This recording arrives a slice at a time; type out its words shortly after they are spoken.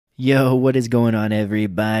Yo, what is going on,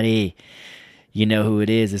 everybody? You know who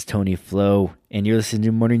it is. It's Tony Flo, and you're listening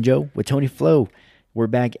to Morning Joe with Tony Flo. We're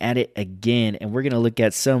back at it again, and we're going to look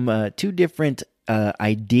at some two different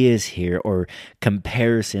ideas here, or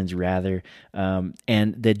comparisons rather, and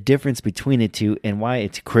the difference between the two, and why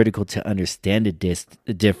it's critical to understand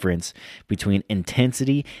the difference between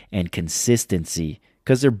intensity and consistency,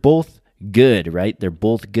 because they're both good, right? They're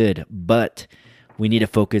both good, but we need to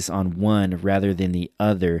focus on one rather than the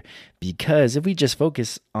other, because if we just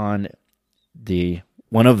focus on if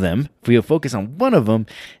we focus on one of them,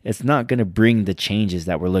 it's not going to bring the changes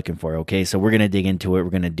that we're looking for. Okay, so we're going to dig into it.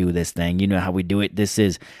 We're going to do this thing. You know how we do it. This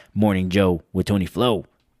is Morning Joe with Tony Flo.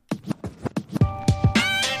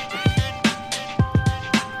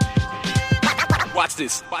 Watch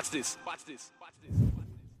this.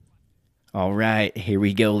 All right, here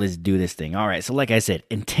we go. Let's do this thing. All right, so like I said,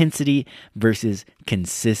 intensity versus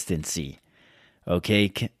consistency.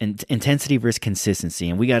 Okay, intensity versus consistency.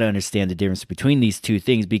 And we got to understand the difference between these two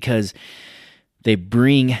things, because they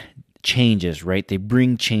bring changes, right? They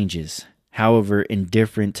bring changes, however, in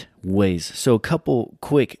different ways. So a couple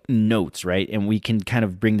quick notes, right? And we can kind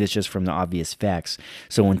of bring this just from the obvious facts.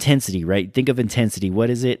 So intensity, right? Think of intensity. What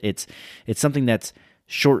is it? It's something that's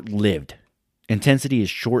short-lived. Intensity is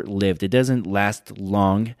short-lived. It doesn't last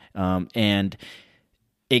long, and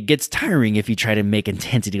it gets tiring if you try to make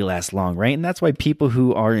intensity last long, right? And that's why people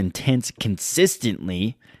who are intense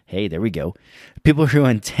consistently, hey, there we go. People who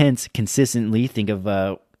are intense consistently, think of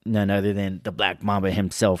none other than the Black Mamba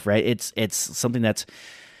himself, right? It's something that's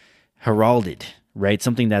heralded, right?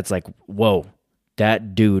 Something that's like, whoa,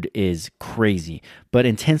 that dude is crazy. But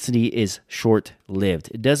intensity is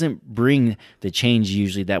short-lived. It doesn't bring the change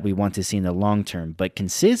usually that we want to see in the long term. But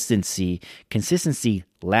consistency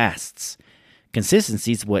lasts.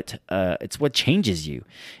 Consistency is what changes you,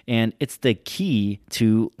 and it's the key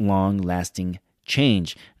to long-lasting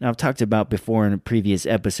change. Now, I've talked about before in previous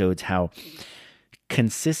episodes how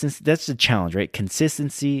consistency, that's the challenge, right?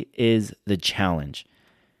 Consistency is the challenge.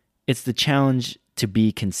 It's the challenge to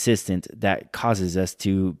be consistent that causes us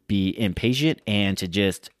to be impatient and to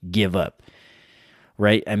just give up,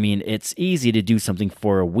 right? I mean, it's easy to do something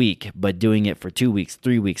for a week, but doing it for 2 weeks,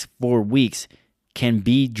 3 weeks, 4 weeks can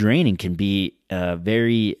be draining, can be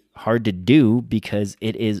very hard to do, because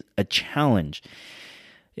it is a challenge.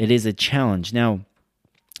 It is a challenge. Now,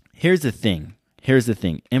 here's the thing.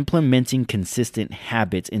 Implementing consistent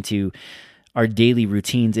habits into our daily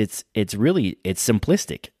routines, it's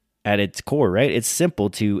simplistic at its core, right? It's simple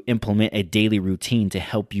to implement a daily routine to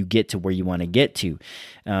help you get to where you want to get to,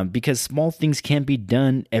 because small things can be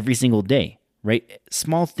done every single day, right?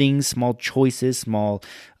 Small things, small choices, small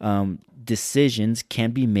decisions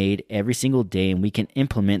can be made every single day, and we can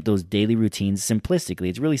implement those daily routines simplistically.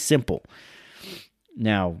 It's really simple.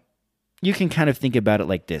 Now, you can kind of think about it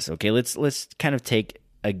like this, okay? Let's kind of take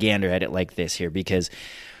a gander at it like this here, because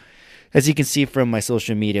as you can see from my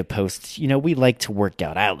social media posts, we like to work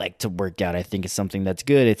out. I like to work out. I think it's something that's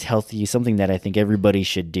good. It's healthy, something that I think everybody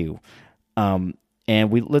should do. And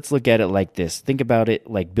let's look at it like this. Think about it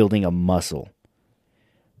like building a muscle.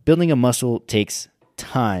 Building a muscle takes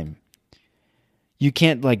time. You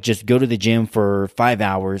can't just go to the gym for 5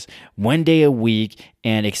 hours, 1 day a week,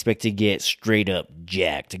 and expect to get straight up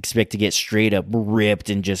jacked, expect to get straight up ripped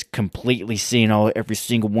and just completely seeing every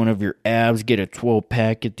single one of your abs, get a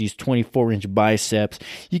 12-pack, get these 24-inch biceps.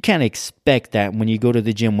 You can't expect that when you go to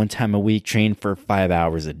the gym 1 time a week, train for 5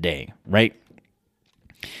 hours a day, right?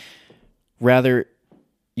 Rather,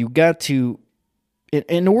 you got to,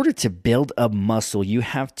 in order to build a muscle, you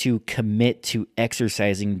have to commit to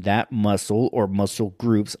exercising that muscle or muscle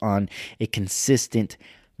groups on a consistent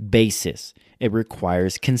basis. It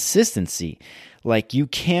requires consistency. Like, you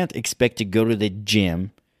can't expect to go to the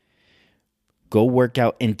gym, go work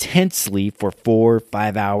out intensely for 4 or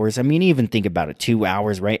 5 hours. I mean, even think about it, 2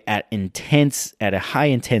 hours, right? At a high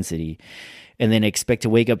intensity, and then expect to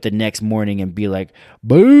wake up the next morning and be like,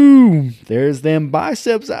 boom, there's them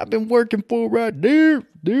biceps I've been working for right there,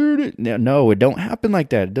 dude. No, it don't happen like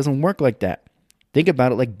that. It doesn't work like that. Think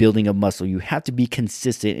about it like building a muscle. You have to be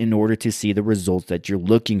consistent in order to see the results that you're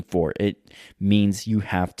looking for. It means you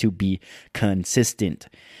have to be consistent.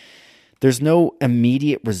 There's no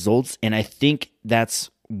immediate results, and I think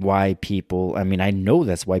that's why I know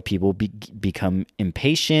that's why people become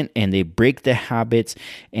impatient, and they break the habits,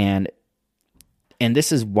 and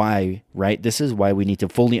this is why, right? This is why we need to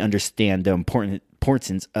fully understand the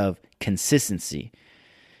importance of consistency.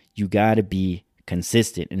 You got to be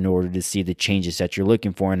consistent in order to see the changes that you're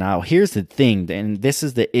looking for. And now here's the thing, and this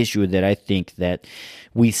is the issue that I think that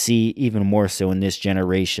we see even more so in this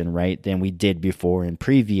generation, right, than we did before in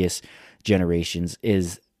previous generations,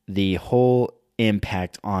 is the whole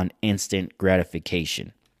impact on instant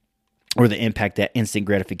gratification, or the impact that instant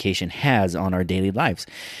gratification has on our daily lives.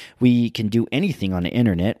 We can do anything on the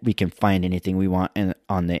internet. We can find anything we want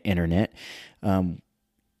on the internet,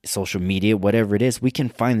 social media, whatever it is. We can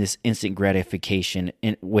find this instant gratification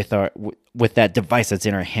with that device that's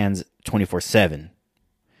in our hands 24/7.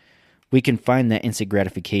 We can find that instant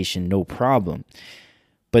gratification no problem.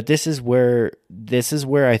 But this is where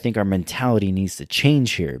I think our mentality needs to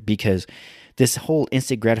change here, because this whole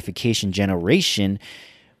instant gratification generation,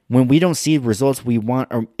 when we don't see results we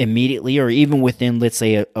want immediately, or even within, let's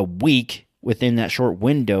say, a week, within that short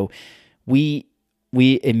window, we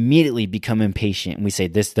immediately become impatient and we say,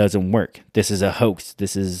 this doesn't work. This is a hoax.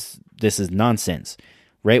 This is nonsense,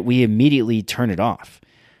 right? We immediately turn it off.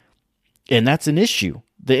 And that's an issue.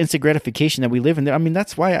 The instant gratification that we live in. I mean,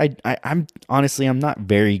 that's why I'm honestly, I'm not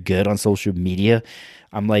very good on social media.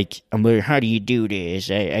 I'm like, how do you do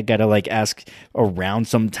this? I gotta ask around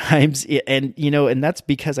sometimes, and that's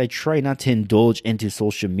because I try not to indulge into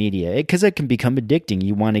social media, because it can become addicting.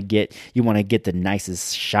 You want to get the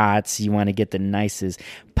nicest shots, you want to get the nicest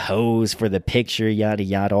pose for the picture, yada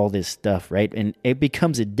yada, all this stuff, right? And it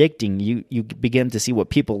becomes addicting. You begin to see what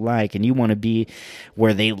people like, and you want to be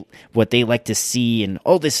what they like to see, and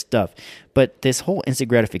all this stuff. But this whole instant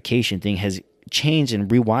gratification thing has changed and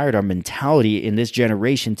rewired our mentality in this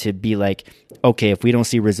generation to be like, okay, if we don't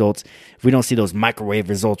see results, if we don't see those microwave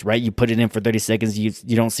results, right? You put it in for 30 seconds, you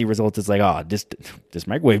don't see results. It's like, oh, this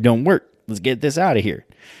microwave don't work. Let's get this out of here.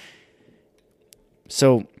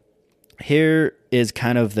 So here is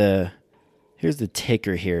kind of here's the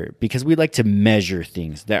ticker here, because we like to measure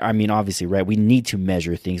things. Obviously, right? We need to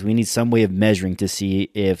measure things. We need some way of measuring to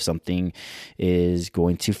see if something is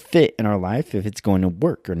going to fit in our life, if it's going to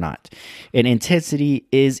work or not. And intensity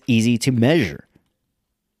is easy to measure.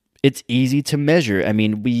 It's easy to measure. I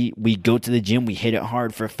mean, we go to the gym, we hit it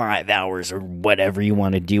hard for 5 hours or whatever you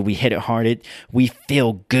want to do. We hit it hard. We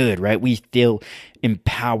feel good, right? We feel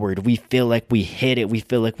empowered. We feel like we hit it. We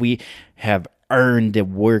feel like we have earned the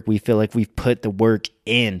work. We feel like we've put the work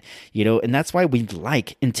in, and that's why we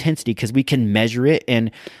like intensity, because we can measure it, and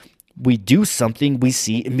we do something, we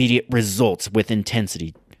see immediate results with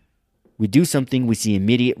intensity. We do something, we see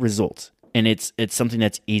immediate results, and it's something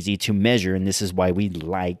that's easy to measure, and this is why we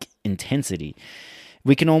like intensity.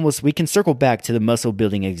 We can circle back to the muscle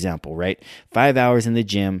building example, right? 5 hours in the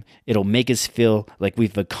gym, it'll make us feel like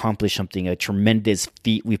we've accomplished something, a tremendous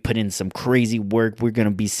feat. We put in some crazy work. We're going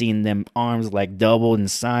to be seeing them arms double in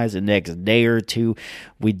size the next day or two.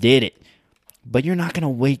 We did it. But you're not going to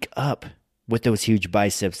wake up with those huge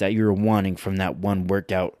biceps that you're wanting from that one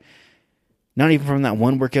workout. Not even from that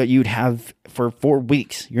one workout you'd have for 4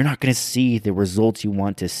 weeks. You're not going to see the results you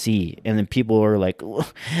want to see. And then people are like,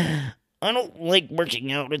 I don't like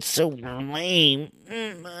working out. It's so lame.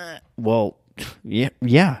 Well,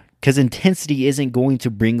 yeah, because intensity isn't going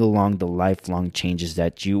to bring along the lifelong changes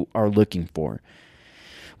that you are looking for.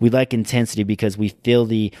 We like intensity because we feel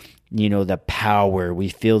the power. We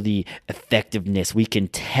feel the effectiveness. We can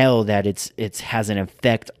tell that it has an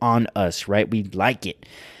effect on us, right? We like it.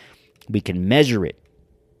 We can measure it.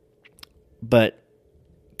 But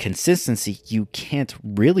consistency, you can't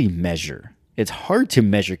really measure. It's hard to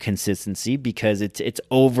measure consistency because it's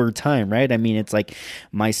over time, right? I mean, it's like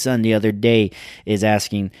my son the other day is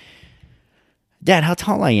asking, Dad, how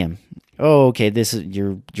tall I am? Oh, okay, this is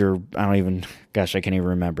you're I can't even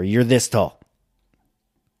remember. You're this tall.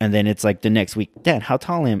 And then it's like the next week, Dad, how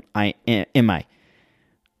tall am I?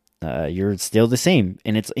 You're still the same.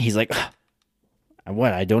 And he's like,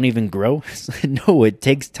 what? I don't even grow? No, it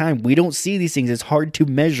takes time. We don't see these things. It's hard to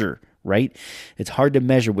measure. Right? It's hard to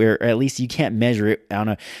measure, where at least you can't measure it on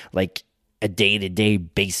a day-to-day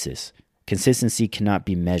basis. Consistency cannot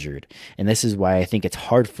be measured. And this is why I think it's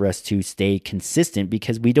hard for us to stay consistent,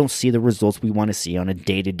 because we don't see the results we want to see on a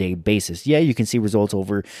day-to-day basis. Yeah, you can see results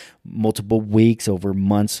over multiple weeks, over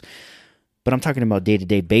months, but I'm talking about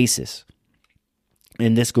day-to-day basis.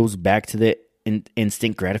 And this goes back to the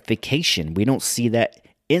instant gratification. We don't see that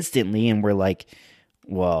instantly, and we're like,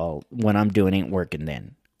 well, what I'm doing ain't working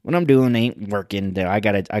then. What I'm doing ain't working. I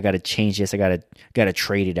gotta change this. I gotta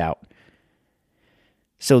trade it out.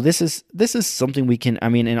 So this is something we can. I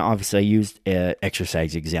mean, and obviously I used an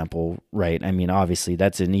exercise example, right? I mean, obviously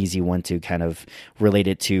that's an easy one to kind of relate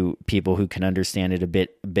it to people who can understand it a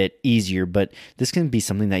bit easier. But this can be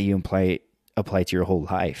something that you apply to your whole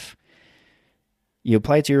life. You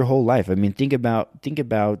apply it to your whole life. I mean, think about.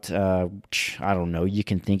 I don't know. You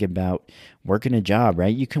can think about working a job,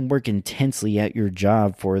 right? You can work intensely at your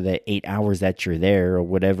job for the 8 hours that you're there, or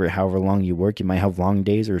whatever, however long you work. You might have long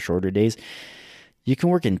days or shorter days. You can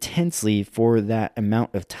work intensely for that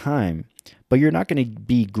amount of time, but you're not going to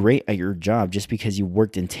be great at your job just because you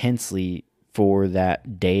worked intensely for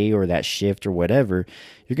that day or that shift or whatever.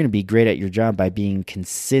 You're going to be great at your job by being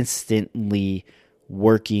consistently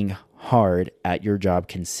working hard at your job,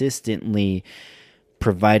 consistently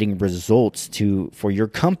providing results for your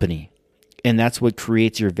company. And that's what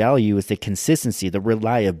creates your value, is the consistency, the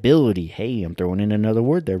reliability. Hey, I'm throwing in another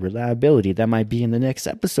word there, reliability. That might be in the next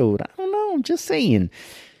episode. I don't know. I'm just saying.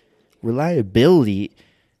 Reliability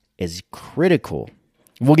is critical.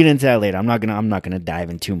 We'll get into that later. I'm not gonna dive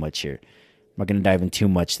in too much here. I'm not gonna dive in too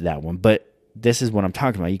much to that one. But this is what I'm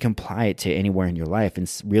talking about. You can apply it to anywhere in your life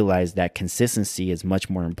and realize that consistency is much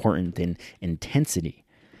more important than intensity.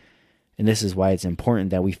 And this is why it's important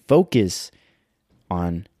that we focus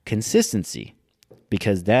on consistency,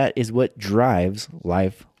 because that is what drives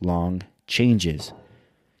lifelong changes.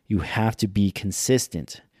 You have to be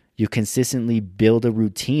consistent. You consistently build a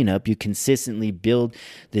routine up. You consistently build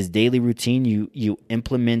this daily routine. You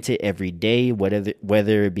implement it every day, whether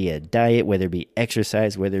it be a diet, whether it be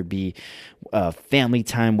exercise, whether it be family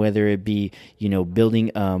time, whether it be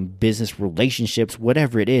building business relationships,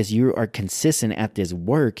 whatever it is. You are consistent at this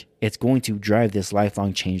work. It's going to drive this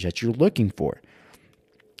lifelong change that you're looking for.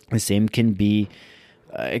 The same can be.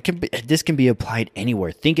 This can be applied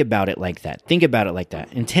anywhere. Think about it like that.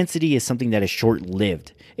 Intensity is something that is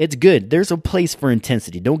short-lived. It's good. There's a place for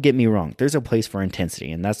intensity. Don't get me wrong. There's a place for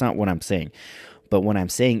intensity, and that's not what I'm saying. But what I'm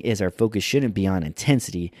saying is our focus shouldn't be on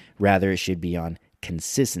intensity. Rather, it should be on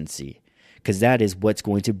consistency, because that is what's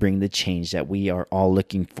going to bring the change that we are all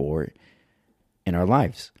looking for in our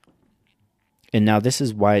lives. And now this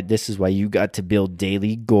is why you got to build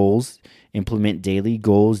daily goals, implement daily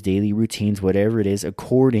goals, daily routines, whatever it is,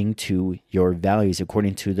 according to your values,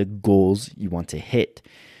 according to the goals you want to hit.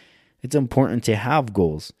 It's important to have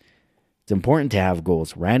goals.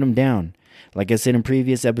 Write them down. Like I said in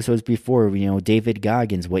previous episodes before, David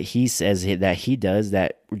Goggins, what he says that he does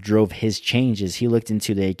that drove his change is he looked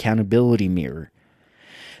into the accountability mirror.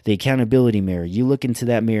 The accountability mirror. You look into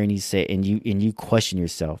that mirror and you question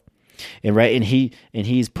yourself. And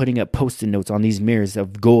he's putting up Post-it notes on these mirrors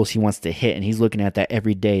of goals he wants to hit, and he's looking at that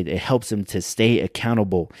every day. It helps him to stay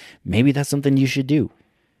accountable. Maybe that's something you should do.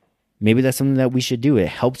 Maybe that's something that we should do. It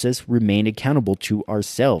helps us remain accountable to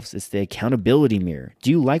ourselves. It's the accountability mirror. Do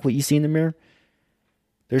you like what you see in the mirror?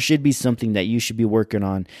 There should be something that you should be working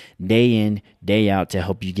on day in, day out to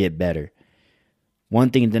help you get better. One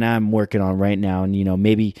thing that I'm working on right now, and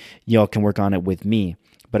maybe y'all can work on it with me,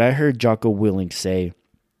 but I heard Jocko Willink say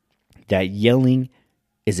that yelling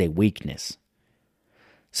is a weakness.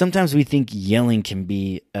 Sometimes we think yelling can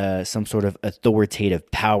be some sort of authoritative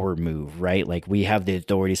power move, right? Like we have the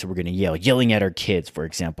authority, so we're going to yell. Yelling at our kids, for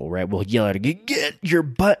example, right? We'll yell at them, get your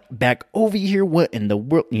butt back over here. What in the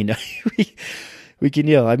world? We can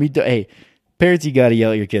yell. I mean, hey, parents, you got to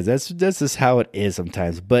yell at your kids. That's just how it is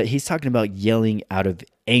sometimes. But he's talking about yelling out of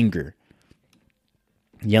anger.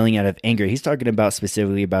 He's talking about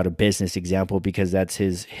specifically about a business example, because that's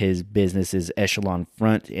his business is Echelon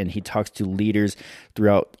Front, and he talks to leaders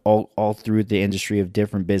throughout all through the industry of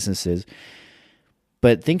different businesses.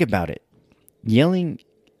 But think about it. Yelling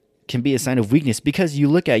can be a sign of weakness, because you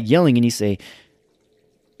look at yelling and you say,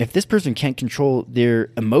 if this person can't control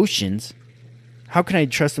their emotions, how can I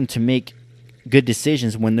trust them to make good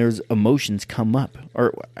decisions when there's emotions come up?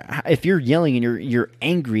 Or if you're yelling and you're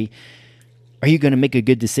angry, are you going to make a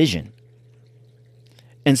good decision?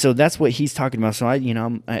 And so that's what he's talking about. So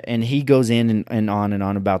and he goes in and on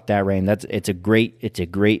about that, right? And it's a great,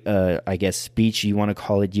 I guess, speech, you want to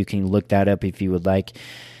call it. You can look that up if you would like.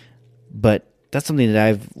 But that's something that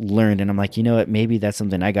I've learned, and I'm like, what? Maybe that's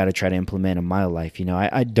something I got to try to implement in my life.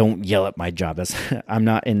 I don't yell at my job.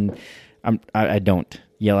 I don't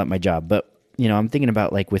yell at my job. But I'm thinking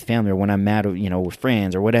about like with family, or when I'm mad, with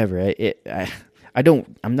friends or whatever. I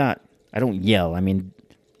don't yell. I mean,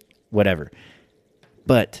 whatever.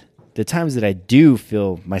 But the times that I do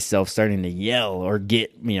feel myself starting to yell or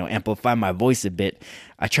get, amplify my voice a bit,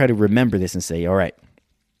 I try to remember this and say, all right,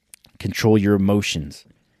 control your emotions.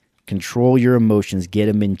 Get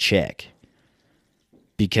them in check.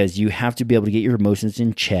 Because you have to be able to get your emotions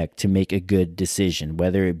in check to make a good decision,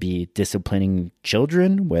 whether it be disciplining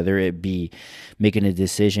children, whether it be making a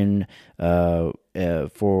decision for,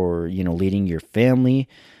 leading your family,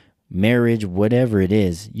 marriage, whatever it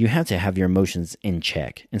is, you have to have your emotions in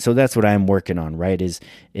check. And so that's what I'm working on, right? Is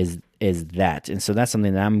that. And so that's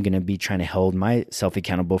something that I'm going to be trying to hold myself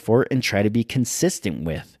accountable for and try to be consistent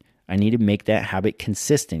with. I need to make that habit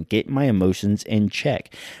consistent, get my emotions in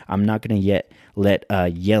check. I'm not going to yet let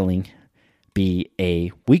yelling be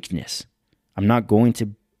a weakness. I'm not going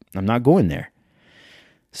there.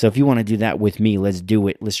 So if you want to do that with me, let's do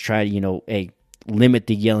it. Let's try to, limit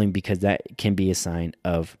the yelling, because that can be a sign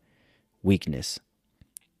of weakness.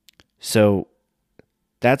 So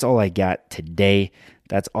that's all I got today.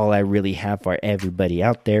 That's all I really have for everybody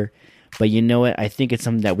out there. But you know what? I think it's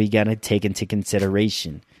something that we got to take into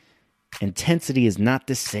consideration. Intensity is not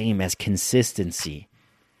the same as consistency.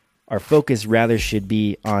 Our focus rather should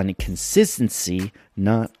be on consistency,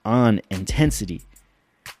 not on intensity.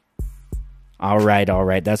 All right.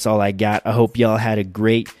 That's all I got. I hope y'all had a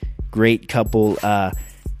great couple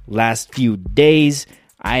last few days.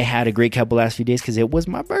 I had a great couple last few days because it was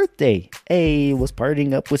my birthday. Hey, was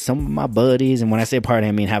partying up with some of my buddies. And when I say party,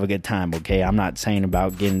 I mean have a good time, okay? I'm not saying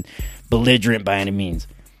about getting belligerent by any means.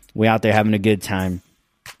 We out there having a good time.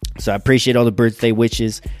 So I appreciate all the birthday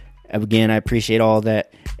wishes. Again, I appreciate all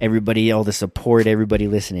that, everybody, all the support, everybody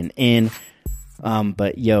listening in.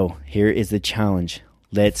 But here is the challenge.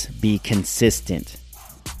 Let's be consistent.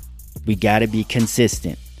 We got to be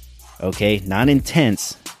consistent, okay? Not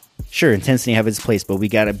intense. Sure, intensity have its place, but we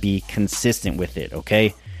got to be consistent with it,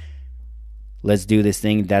 okay? Let's do this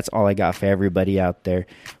thing. That's all I got for everybody out there.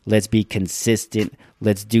 Let's be consistent.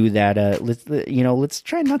 Let's do that. Let's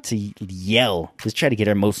try not to yell. Let's try to get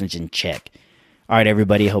our emotions in check. All right,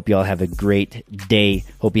 everybody. Hope you all have a great day.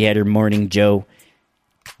 Hope you had your morning, Joe.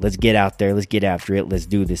 Let's get out there. Let's get after it. Let's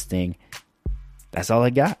do this thing. That's all I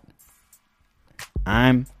got.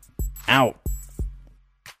 I'm out.